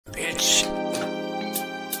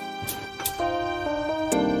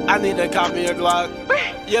I need to copy a Glock.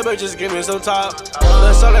 Yeah, but just give me some top.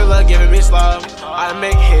 The shorty love giving me slop. I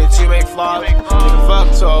make hits, you make flop. Nigga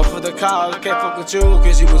fuck 12 for the cops. Can't fuck with you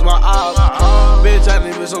cause you was my op. Bitch, I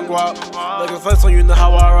need me some guap. Looking for some, you know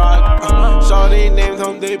how I rock. Shorty named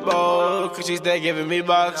Home Depot cause she's there giving me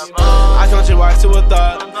bucks. I count your wife to a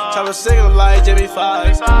thought. Try to sing like Jimmy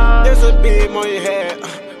Fox. There's a beam on your head.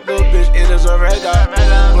 Little bitch, it is a red dot.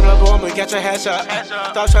 When I go, I'ma catch a headshot.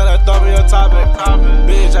 Stop trying to throw me a topic.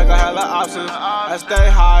 Bitch, I got hella options. I stay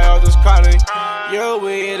high on this chronic. Your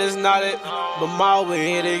weed is not it, but my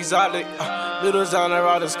weed exotic. Little down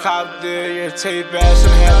around this cop there. Your tape ass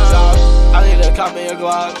and hands off. I need to copy a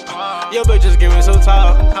Glock. Yo, bitch, just give me some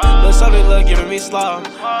top. Let somebody look giving me slop.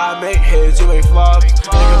 I make hits, you make flop.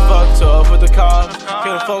 Nigga fuck 12 with the cops.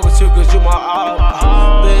 Can't fuck with you cause you my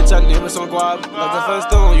op. Bitch, I need me some guap. Like the first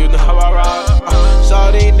stone, you know how I rock.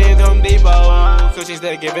 Shorty named Home Depot cause she's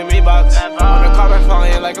there giving me bucks. On the carpet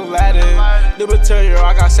flying like Aladdin. New material,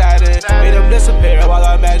 I got satin. Made them disappear while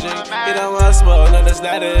I magic. You don't want smoke, none of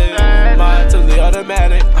static. My totally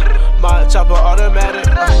automatic. My chopper automatic.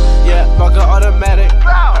 Yeah, fuck automatic. Her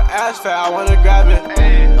ass fat, I wanna grab it.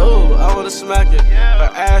 Ooh, I wanna smack it.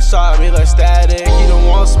 Her ass shot me like static. He don't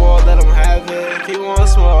want small, let him have it. If he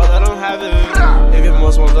wants small, let him have it. If he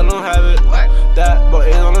wants small, let him have it. That boy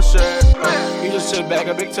is on the shirt. He just sit back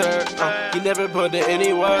a big turd. He never put it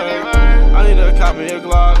anywhere. I need to copy a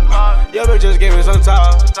Glock. Yo, bitch, just give me some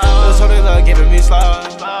top. That's how they love giving me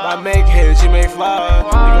slop. I make hits, you make flop.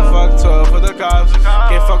 Nigga fuck 12 for the cops.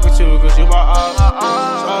 Can't fuck with you cause you my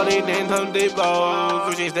op. Shorty named Home Depot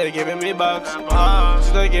cause she's there giving me bucks.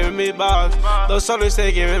 She's there giving me bucks. Those shorties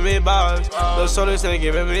they giving me bucks. Those shorties they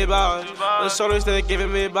giving me bucks. Those shorties they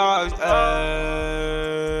giving me bucks.